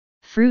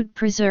Fruit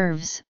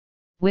preserves,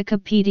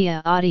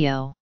 Wikipedia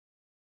audio.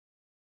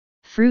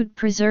 Fruit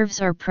preserves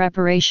are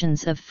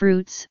preparations of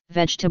fruits,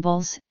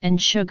 vegetables,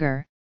 and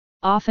sugar,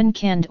 often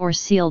canned or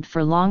sealed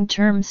for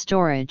long-term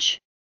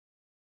storage.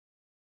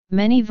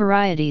 Many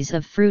varieties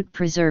of fruit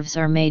preserves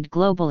are made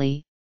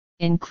globally,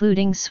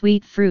 including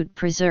sweet fruit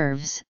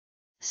preserves,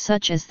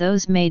 such as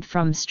those made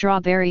from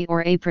strawberry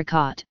or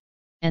apricot,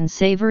 and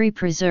savory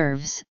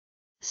preserves,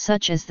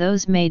 such as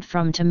those made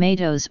from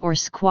tomatoes or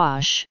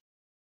squash.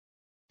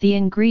 The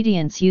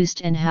ingredients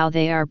used and how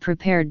they are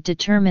prepared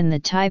determine the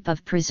type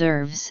of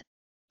preserves.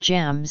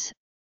 Jams,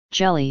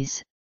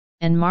 jellies,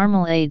 and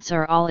marmalades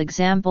are all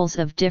examples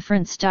of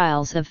different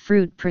styles of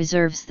fruit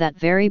preserves that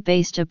vary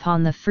based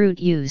upon the fruit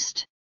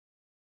used.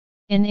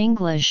 In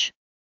English,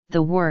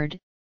 the word,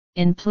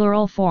 in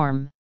plural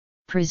form,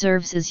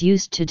 preserves is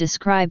used to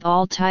describe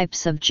all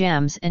types of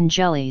jams and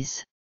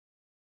jellies.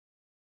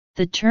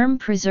 The term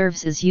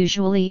preserves is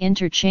usually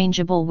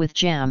interchangeable with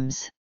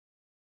jams.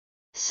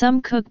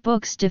 Some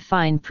cookbooks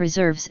define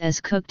preserves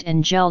as cooked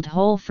and gelled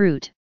whole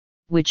fruit,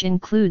 which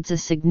includes a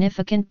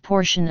significant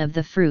portion of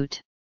the fruit.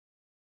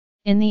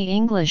 In the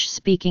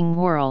English-speaking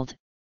world,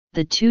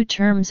 the two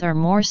terms are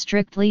more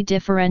strictly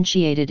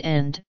differentiated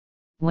and,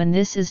 when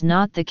this is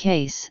not the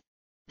case,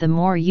 the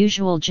more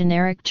usual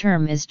generic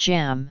term is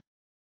jam.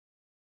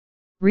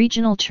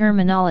 Regional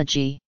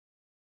terminology.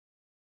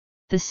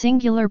 The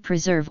singular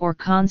preserve or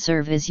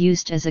conserve is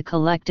used as a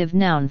collective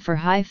noun for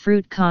high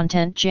fruit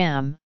content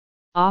jam,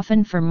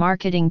 often for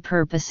marketing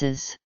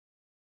purposes.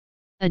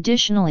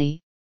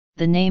 Additionally,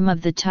 the name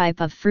of the type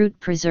of fruit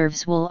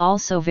preserves will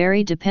also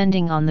vary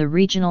depending on the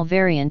regional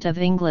variant of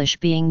English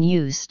being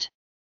used.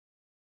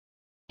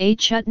 A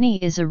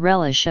chutney is a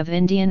relish of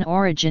Indian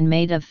origin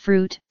made of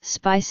fruit,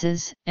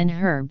 spices, and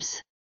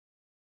herbs.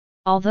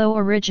 Although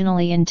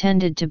originally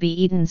intended to be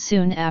eaten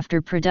soon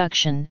after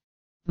production,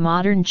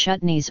 modern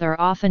chutneys are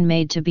often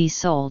made to be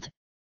sold,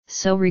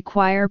 so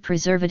require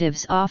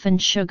preservatives, often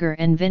sugar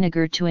and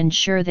vinegar, to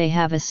ensure they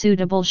have a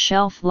suitable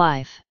shelf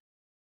life.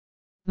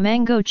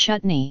 Mango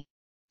chutney,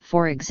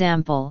 for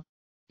example,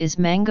 is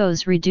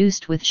mangoes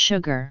reduced with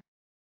sugar.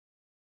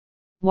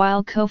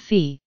 While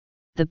confit,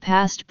 the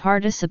past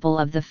participle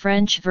of the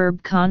French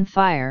verb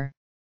confire,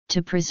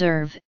 to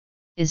preserve,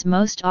 is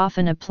most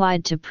often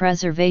applied to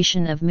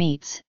preservation of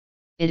meats,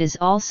 it is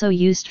also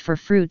used for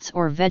fruits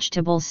or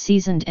vegetables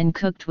seasoned and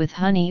cooked with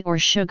honey or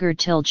sugar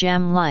till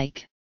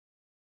jam-like.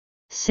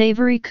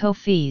 Savory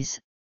confits,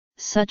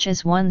 such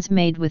as ones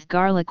made with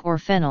garlic or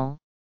fennel,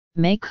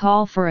 may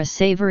call for a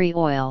savory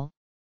oil,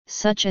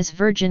 such as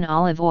virgin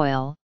olive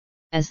oil,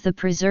 as the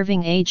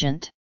preserving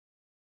agent.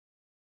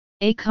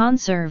 A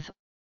conserve,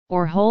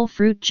 or whole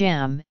fruit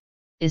jam,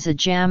 is a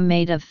jam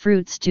made of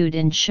fruit stewed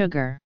in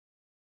sugar.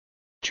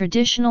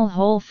 Traditional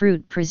whole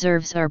fruit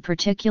preserves are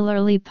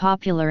particularly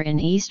popular in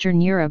Eastern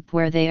Europe,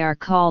 where they are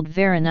called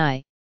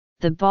varenai,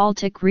 the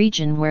Baltic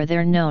region where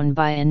they're known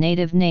by a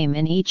native name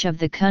in each of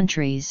the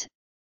countries,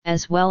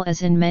 as well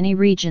as in many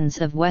regions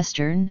of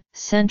Western,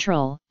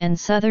 Central, and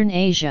Southern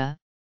Asia,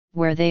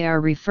 where they are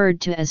referred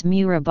to as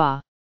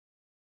murabba.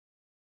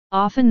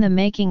 Often the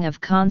making of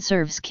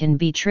conserves can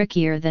be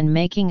trickier than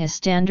making a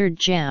standard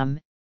jam.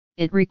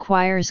 It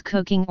requires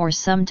cooking or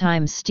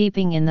sometimes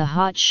steeping in the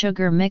hot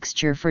sugar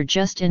mixture for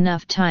just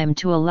enough time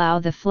to allow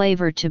the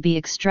flavor to be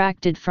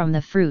extracted from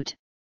the fruit,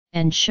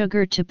 and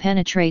sugar to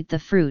penetrate the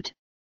fruit,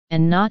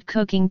 and not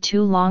cooking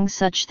too long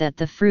such that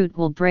the fruit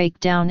will break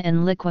down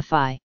and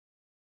liquefy.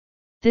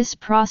 This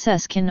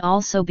process can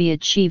also be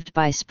achieved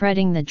by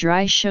spreading the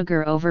dry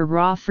sugar over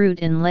raw fruit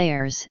in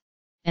layers,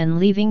 and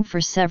leaving for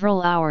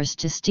several hours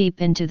to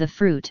steep into the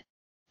fruit,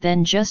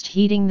 then just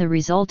heating the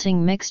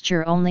resulting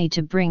mixture only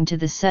to bring to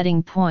the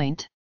setting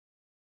point.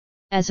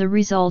 As a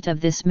result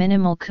of this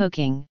minimal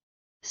cooking,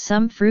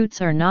 some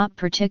fruits are not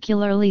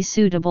particularly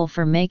suitable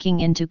for making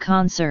into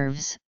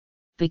conserves,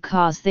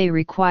 because they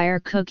require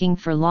cooking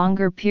for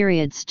longer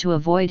periods to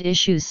avoid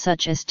issues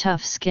such as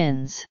tough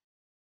skins.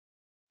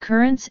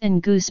 Currants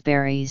and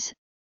gooseberries,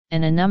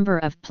 and a number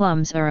of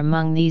plums are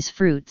among these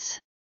fruits.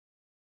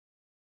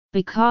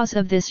 Because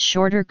of this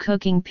shorter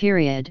cooking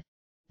period,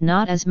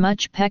 not as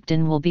much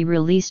pectin will be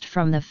released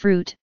from the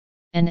fruit,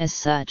 and as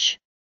such,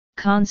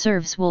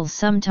 conserves will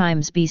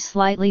sometimes be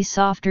slightly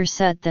softer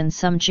set than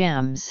some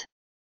jams.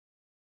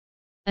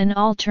 An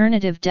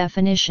alternative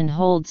definition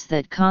holds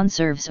that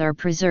conserves are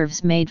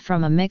preserves made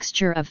from a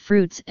mixture of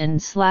fruits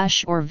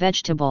and/or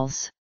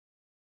vegetables.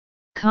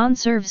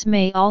 Conserves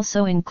may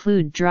also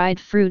include dried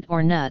fruit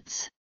or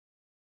nuts.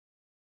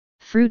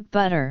 Fruit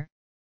butter,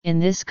 in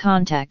this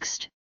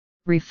context,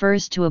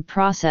 refers to a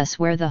process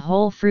where the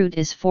whole fruit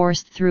is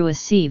forced through a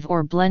sieve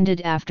or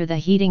blended after the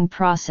heating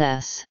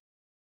process.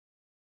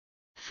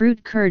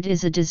 Fruit curd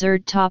is a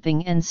dessert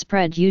topping and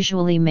spread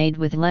usually made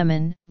with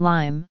lemon,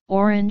 lime,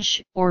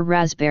 orange, or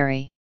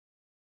raspberry.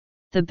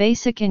 The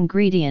basic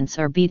ingredients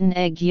are beaten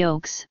egg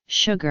yolks,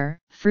 sugar,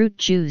 fruit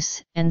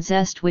juice, and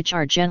zest, which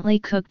are gently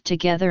cooked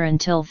together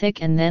until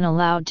thick and then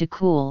allowed to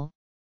cool,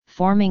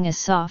 forming a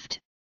soft,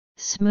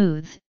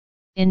 smooth,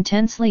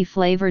 intensely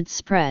flavored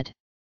spread.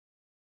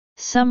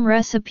 Some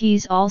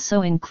recipes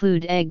also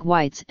include egg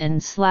whites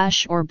and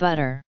slash or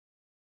butter.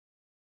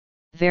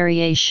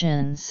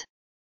 Variations.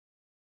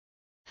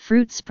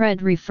 Fruit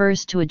spread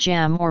refers to a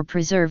jam or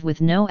preserve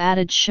with no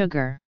added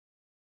sugar.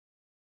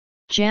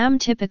 Jam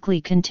typically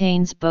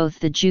contains both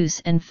the juice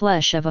and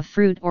flesh of a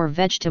fruit or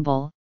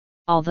vegetable,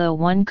 although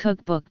one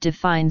cookbook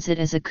defines it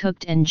as a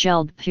cooked and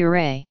gelled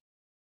puree.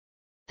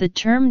 The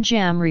term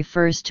jam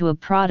refers to a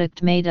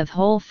product made of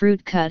whole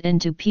fruit cut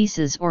into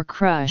pieces or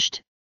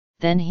crushed,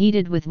 then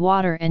heated with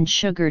water and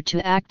sugar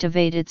to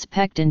activate its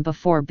pectin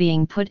before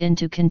being put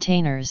into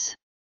containers.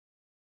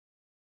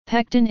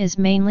 Pectin is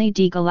mainly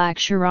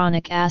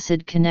degalacturonic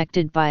acid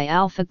connected by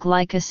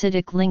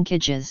alpha-glycosidic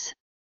linkages.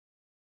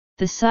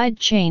 The side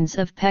chains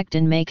of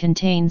pectin may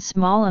contain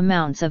small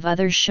amounts of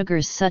other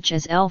sugars such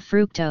as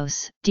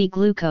L-fructose,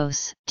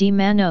 D-glucose,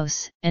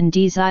 D-mannose, and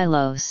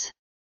D-xylose.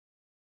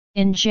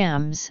 In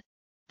jams,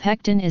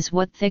 pectin is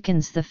what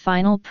thickens the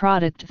final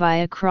product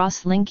via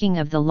cross-linking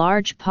of the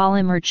large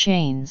polymer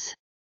chains.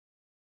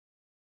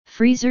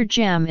 Freezer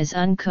jam is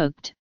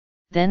uncooked,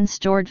 then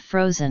stored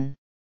frozen.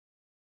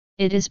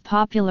 It is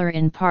popular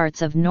in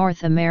parts of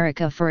North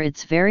America for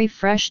its very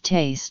fresh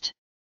taste.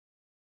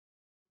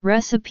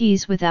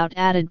 Recipes without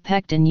added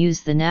pectin use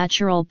the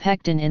natural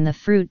pectin in the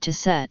fruit to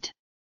set.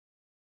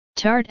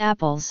 Tart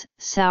apples,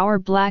 sour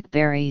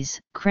blackberries,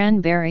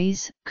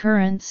 cranberries,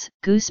 currants,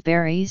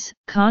 gooseberries,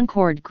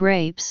 Concord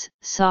grapes,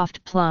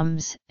 soft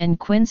plums, and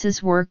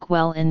quinces work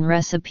well in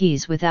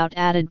recipes without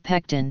added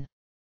pectin.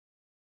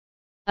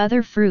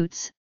 Other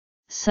fruits,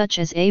 such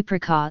as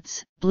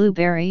apricots,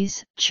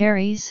 blueberries,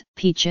 cherries,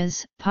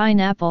 peaches,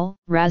 pineapple,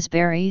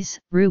 raspberries,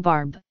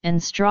 rhubarb,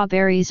 and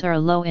strawberries are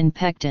low in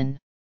pectin.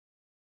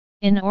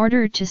 In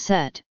order to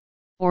set,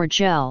 or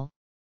gel,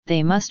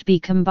 they must be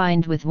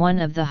combined with one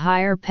of the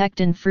higher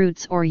pectin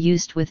fruits or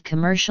used with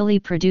commercially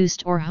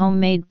produced or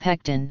homemade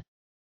pectin.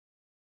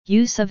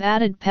 Use of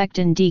added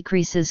pectin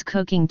decreases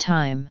cooking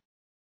time.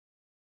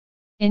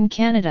 In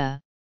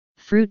Canada,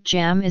 fruit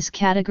jam is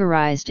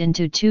categorized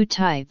into two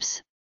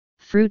types,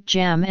 fruit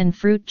jam and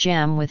fruit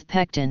jam with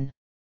pectin.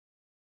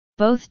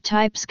 Both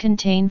types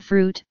contain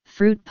fruit,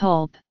 fruit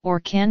pulp, or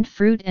canned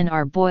fruit and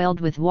are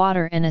boiled with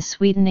water and a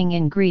sweetening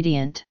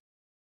ingredient.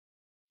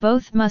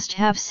 Both must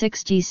have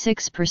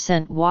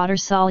 66%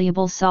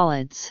 water-soluble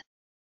solids.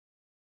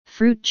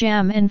 Fruit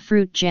jam and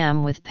fruit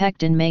jam with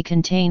pectin may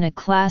contain a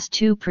Class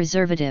II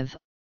preservative,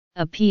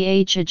 a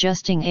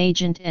pH-adjusting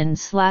agent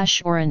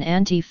or an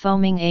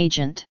anti-foaming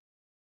agent.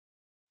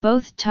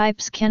 Both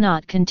types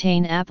cannot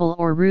contain apple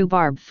or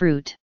rhubarb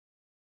fruit.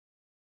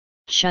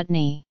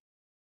 Chutney.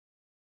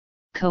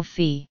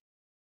 Coffee.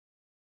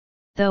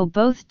 Though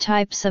both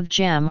types of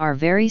jam are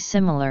very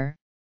similar,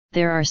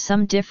 there are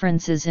some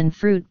differences in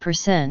fruit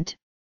percent,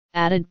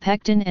 added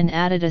pectin and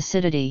added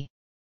acidity.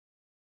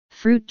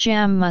 Fruit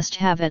jam must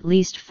have at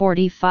least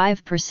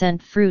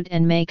 45% fruit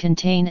and may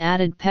contain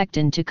added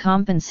pectin to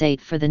compensate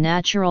for the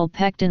natural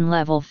pectin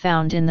level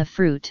found in the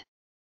fruit.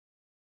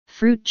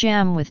 Fruit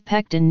jam with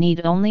pectin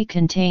need only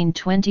contain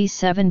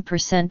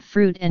 27%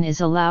 fruit and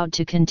is allowed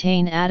to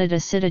contain added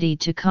acidity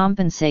to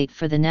compensate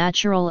for the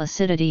natural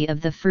acidity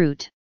of the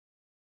fruit.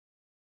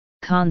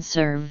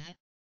 Conserve.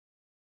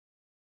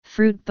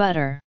 Fruit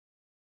butter.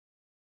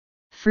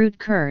 Fruit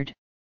curd.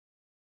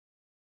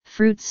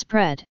 Fruit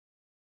spread.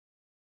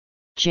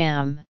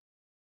 Jam.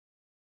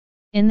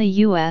 In the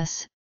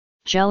U.S.,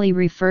 jelly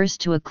refers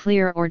to a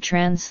clear or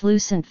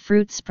translucent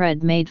fruit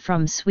spread made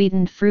from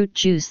sweetened fruit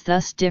juice,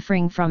 thus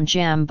differing from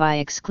jam by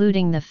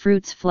excluding the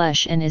fruit's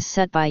flesh, and is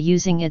set by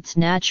using its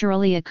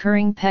naturally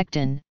occurring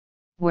pectin,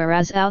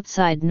 whereas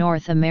outside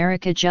North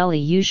America jelly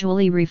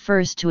usually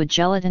refers to a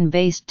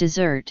gelatin-based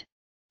dessert,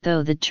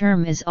 though the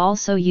term is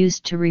also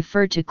used to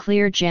refer to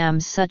clear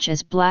jams such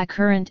as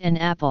blackcurrant and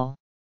apple.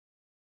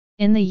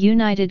 In the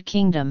United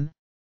Kingdom,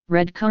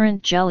 red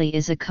currant jelly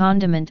is a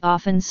condiment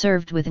often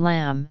served with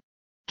lamb,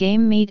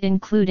 game meat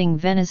including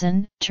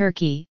venison,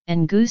 turkey,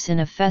 and goose in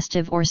a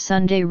festive or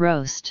Sunday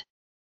roast.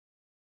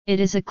 It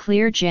is a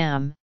clear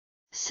jam,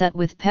 set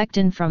with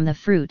pectin from the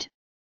fruit,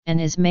 and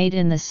is made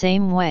in the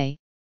same way,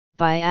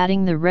 by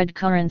adding the red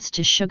currants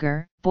to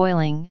sugar,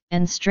 boiling,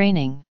 and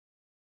straining.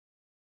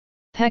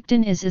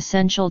 Pectin is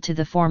essential to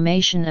the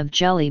formation of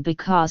jelly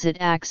because it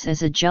acts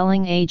as a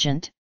gelling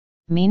agent,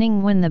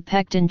 meaning when the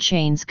pectin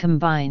chains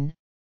combine,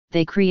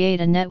 they create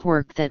a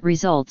network that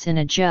results in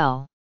a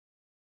gel.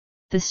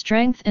 The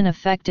strength and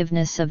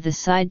effectiveness of the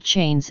side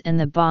chains and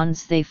the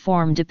bonds they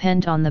form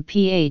depend on the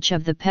pH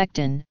of the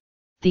pectin.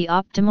 The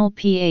optimal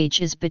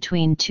pH is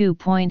between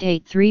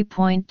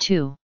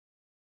 2.8–3.2.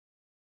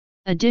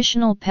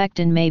 Additional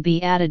pectin may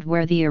be added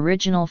where the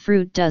original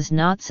fruit does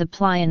not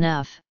supply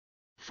enough,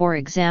 for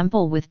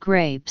example with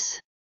grapes.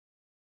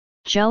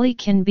 Jelly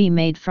can be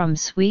made from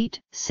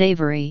sweet,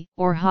 savory,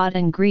 or hot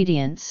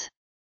ingredients.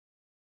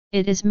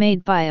 It is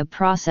made by a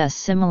process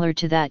similar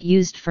to that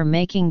used for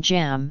making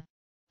jam,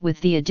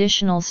 with the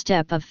additional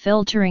step of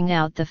filtering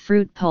out the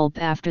fruit pulp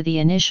after the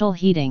initial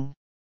heating.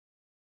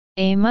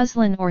 A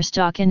muslin or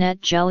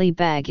stockinette jelly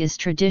bag is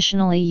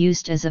traditionally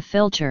used as a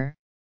filter,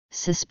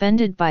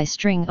 suspended by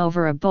string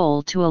over a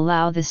bowl to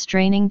allow the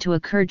straining to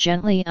occur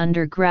gently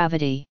under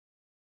gravity.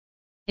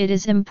 It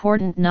is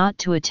important not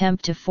to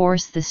attempt to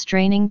force the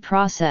straining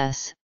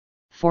process,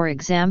 for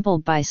example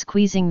by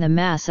squeezing the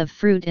mass of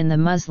fruit in the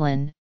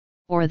muslin,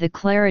 or the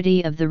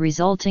clarity of the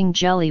resulting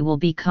jelly will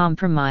be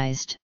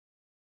compromised.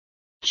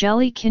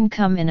 Jelly can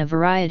come in a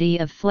variety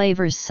of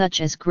flavors such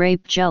as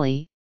grape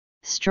jelly,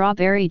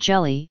 strawberry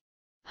jelly,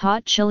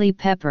 hot chili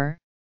pepper,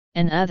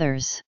 and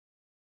others.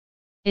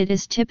 It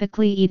is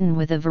typically eaten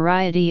with a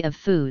variety of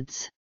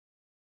foods.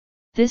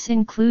 This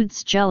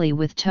includes jelly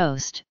with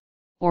toast,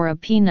 or a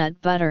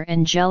peanut butter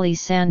and jelly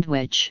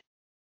sandwich.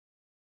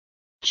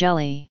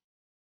 Jelly.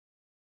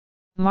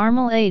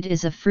 Marmalade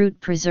is a fruit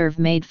preserve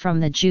made from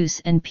the juice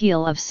and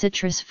peel of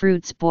citrus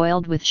fruits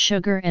boiled with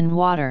sugar and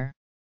water.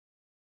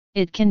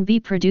 It can be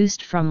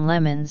produced from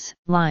lemons,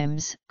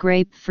 limes,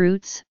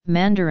 grapefruits,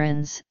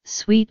 mandarins,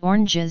 sweet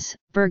oranges,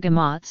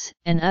 bergamots,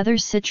 and other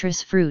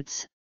citrus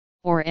fruits,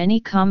 or any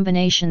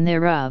combination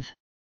thereof.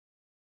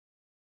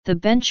 The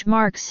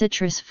benchmark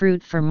citrus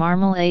fruit for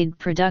marmalade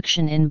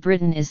production in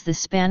Britain is the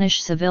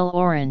Spanish Seville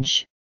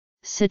orange,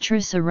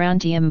 Citrus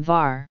aurantium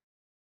var.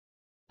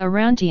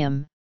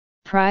 Aurantium,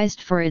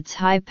 prized for its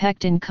high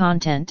pectin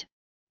content,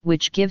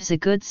 which gives a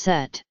good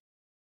set.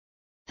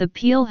 The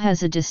peel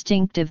has a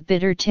distinctive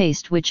bitter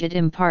taste which it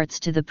imparts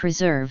to the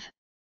preserve.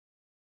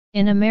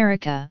 In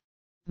America,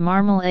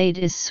 marmalade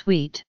is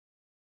sweet.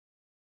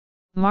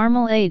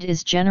 Marmalade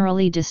is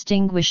generally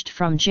distinguished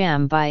from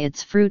jam by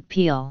its fruit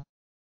peel.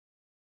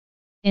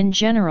 In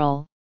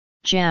general,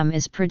 jam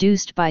is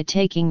produced by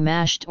taking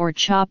mashed or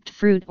chopped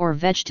fruit or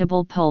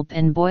vegetable pulp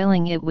and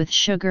boiling it with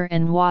sugar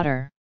and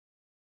water.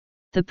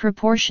 The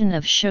proportion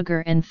of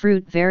sugar and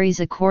fruit varies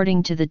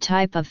according to the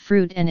type of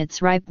fruit and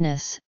its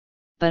ripeness,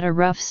 but a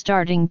rough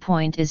starting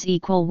point is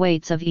equal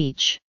weights of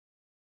each.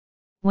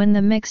 When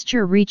the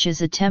mixture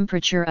reaches a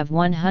temperature of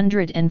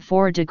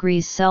 104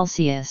 degrees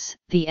Celsius,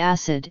 the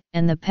acid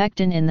and the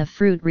pectin in the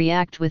fruit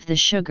react with the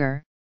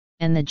sugar,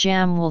 and the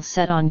jam will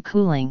set on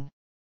cooling.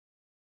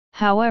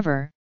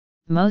 However,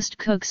 most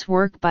cooks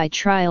work by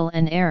trial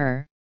and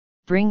error,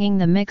 bringing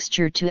the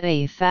mixture to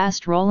a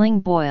fast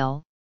rolling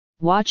boil,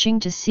 watching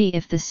to see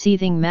if the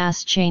seething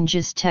mass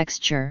changes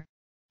texture,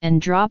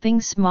 and dropping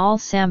small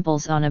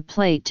samples on a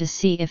plate to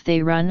see if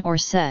they run or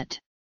set.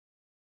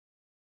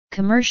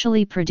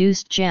 Commercially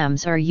produced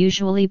jams are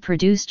usually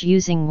produced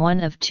using one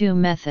of two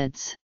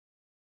methods.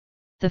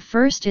 The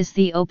first is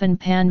the open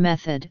pan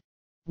method,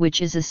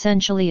 which is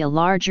essentially a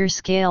larger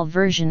scale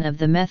version of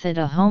the method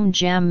a home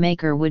jam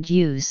maker would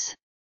use.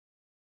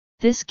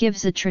 This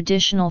gives a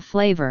traditional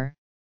flavor,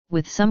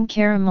 with some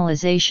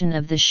caramelization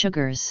of the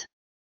sugars.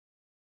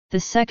 The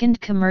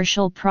second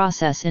commercial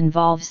process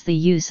involves the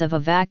use of a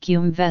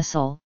vacuum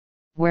vessel,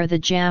 where the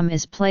jam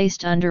is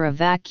placed under a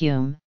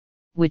vacuum,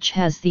 which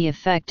has the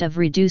effect of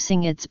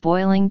reducing its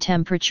boiling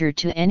temperature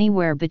to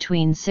anywhere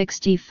between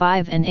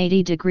 65 and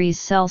 80 degrees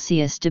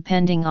Celsius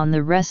depending on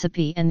the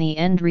recipe and the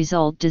end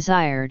result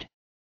desired.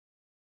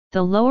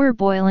 The lower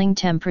boiling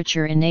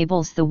temperature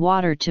enables the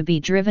water to be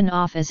driven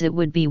off as it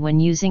would be when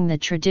using the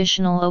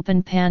traditional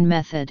open pan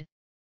method,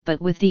 but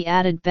with the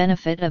added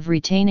benefit of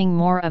retaining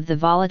more of the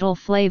volatile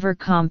flavor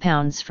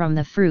compounds from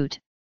the fruit,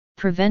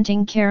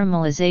 preventing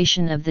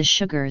caramelization of the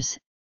sugars,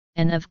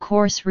 and of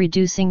course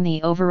reducing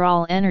the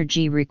overall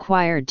energy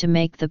required to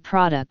make the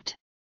product.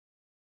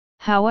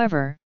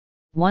 However,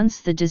 once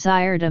the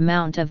desired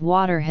amount of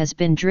water has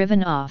been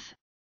driven off,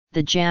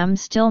 the jam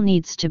still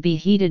needs to be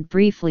heated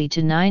briefly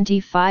to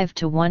 95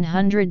 to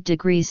 100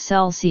 degrees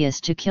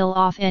Celsius to kill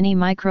off any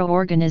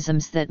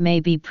microorganisms that may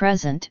be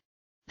present.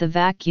 The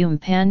vacuum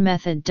pan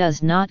method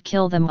does not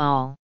kill them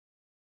all.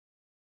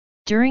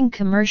 During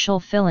commercial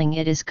filling,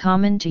 it is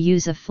common to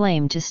use a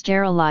flame to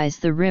sterilize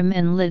the rim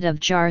and lid of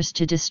jars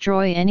to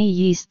destroy any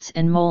yeasts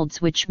and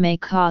molds which may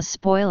cause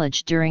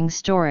spoilage during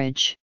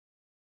storage.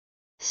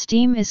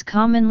 Steam is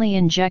commonly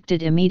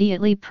injected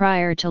immediately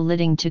prior to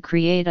lidding to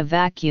create a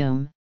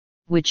vacuum,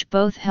 which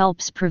both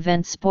helps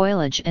prevent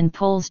spoilage and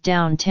pulls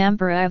down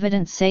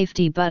tamper-evident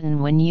safety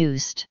button when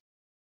used.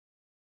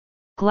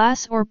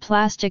 Glass or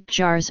plastic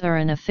jars are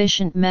an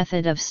efficient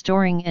method of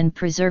storing and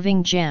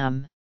preserving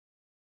jam.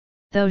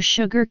 Though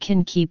sugar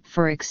can keep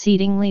for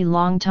exceedingly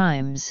long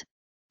times,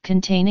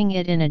 containing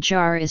it in a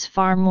jar is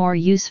far more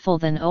useful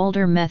than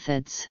older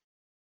methods.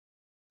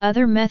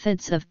 Other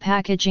methods of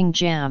packaging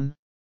jam,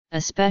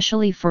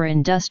 especially for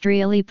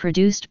industrially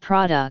produced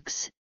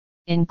products,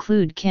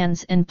 include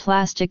cans and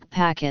plastic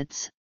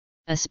packets,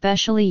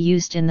 especially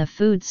used in the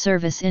food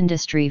service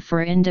industry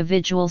for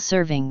individual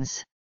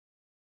servings.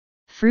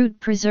 Fruit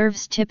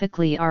preserves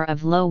typically are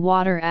of low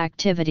water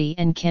activity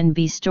and can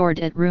be stored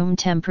at room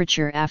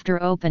temperature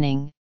after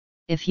opening,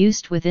 if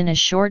used within a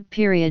short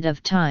period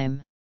of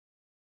time.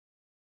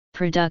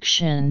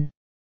 Production.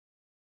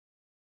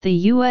 The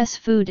U.S.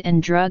 Food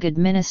and Drug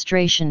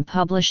Administration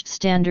published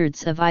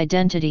standards of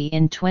identity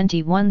in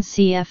 21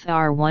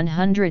 CFR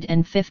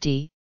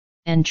 150,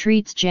 and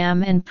treats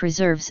jam and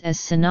preserves as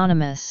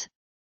synonymous,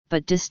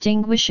 but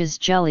distinguishes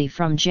jelly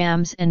from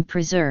jams and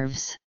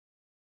preserves.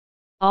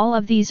 All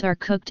of these are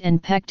cooked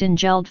and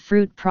pectin-gelled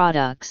fruit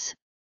products,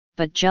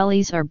 but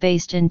jellies are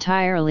based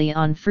entirely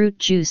on fruit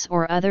juice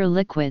or other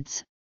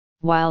liquids,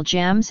 while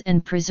jams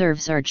and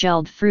preserves are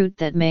gelled fruit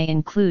that may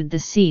include the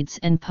seeds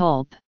and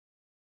pulp.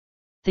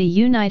 The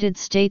United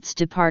States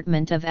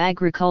Department of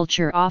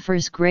Agriculture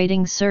offers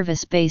grading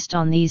service based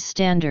on these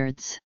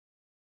standards.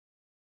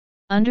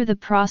 Under the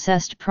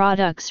Processed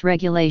Products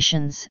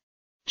Regulations,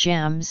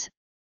 jams,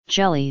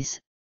 jellies,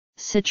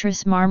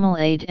 citrus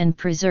marmalade and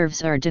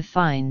preserves are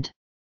defined.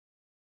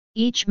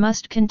 Each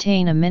must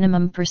contain a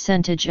minimum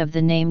percentage of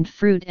the named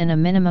fruit and a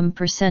minimum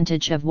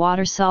percentage of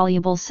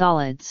water-soluble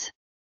solids.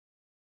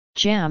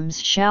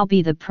 Jams shall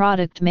be the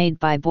product made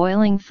by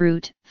boiling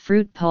fruit,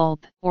 fruit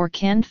pulp, or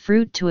canned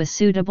fruit to a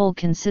suitable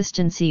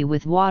consistency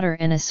with water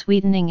and a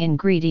sweetening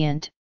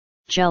ingredient.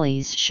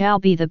 Jellies shall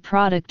be the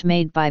product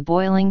made by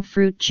boiling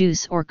fruit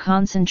juice or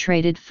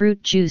concentrated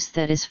fruit juice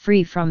that is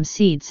free from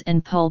seeds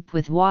and pulp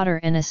with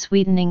water and a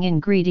sweetening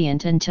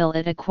ingredient until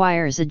it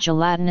acquires a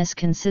gelatinous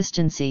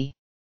consistency.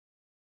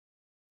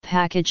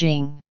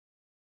 Packaging.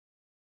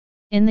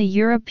 In the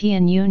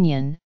European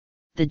Union,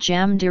 the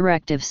Jam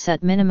Directive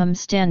set minimum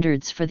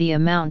standards for the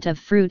amount of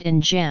fruit in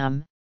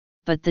jam,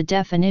 but the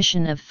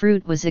definition of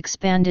fruit was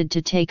expanded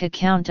to take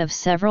account of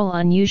several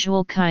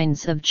unusual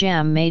kinds of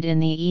jam made in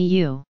the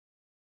EU.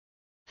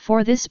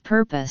 For this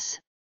purpose,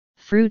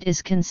 fruit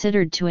is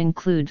considered to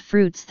include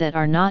fruits that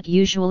are not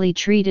usually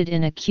treated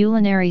in a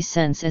culinary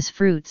sense as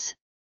fruits,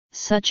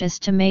 such as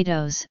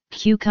tomatoes,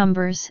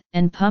 cucumbers,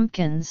 and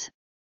pumpkins,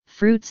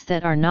 fruits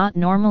that are not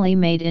normally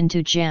made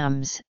into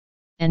jams,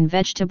 and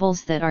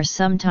vegetables that are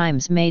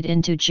sometimes made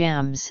into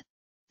jams,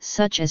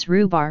 such as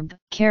rhubarb,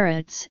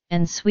 carrots,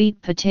 and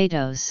sweet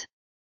potatoes.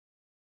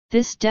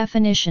 This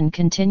definition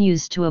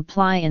continues to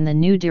apply in the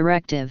new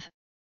directive,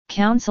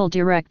 Council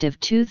Directive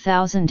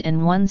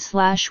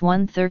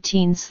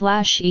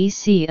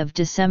 2001/113/EC of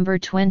December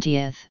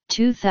 20,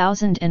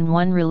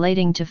 2001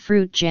 relating to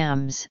fruit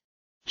jams,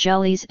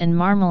 jellies and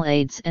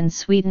marmalades and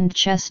sweetened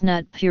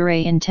chestnut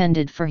puree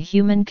intended for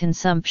human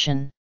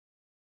consumption.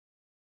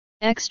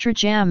 Extra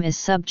jam is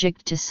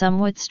subject to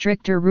somewhat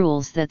stricter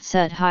rules that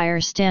set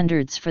higher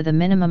standards for the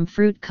minimum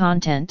fruit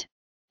content,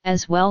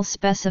 as well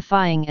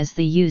specifying as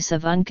the use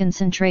of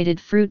unconcentrated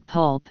fruit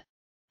pulp,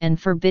 and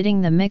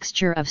forbidding the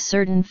mixture of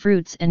certain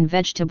fruits and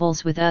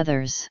vegetables with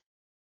others.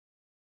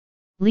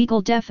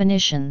 Legal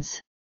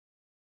definitions.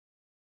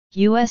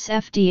 US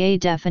FDA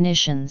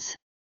definitions.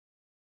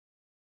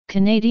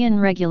 Canadian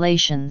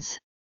regulations.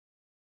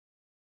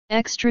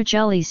 Extra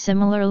jelly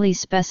similarly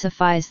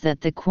specifies that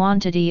the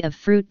quantity of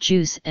fruit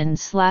juice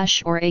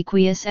and/or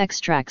aqueous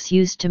extracts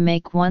used to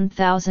make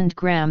 1,000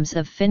 grams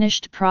of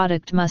finished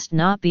product must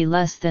not be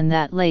less than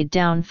that laid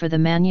down for the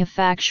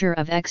manufacture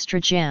of extra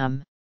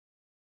jam.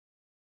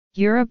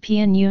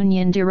 European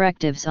Union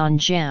directives on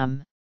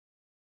jam.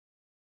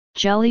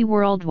 Jelly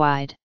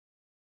worldwide.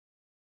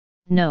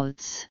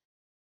 Notes.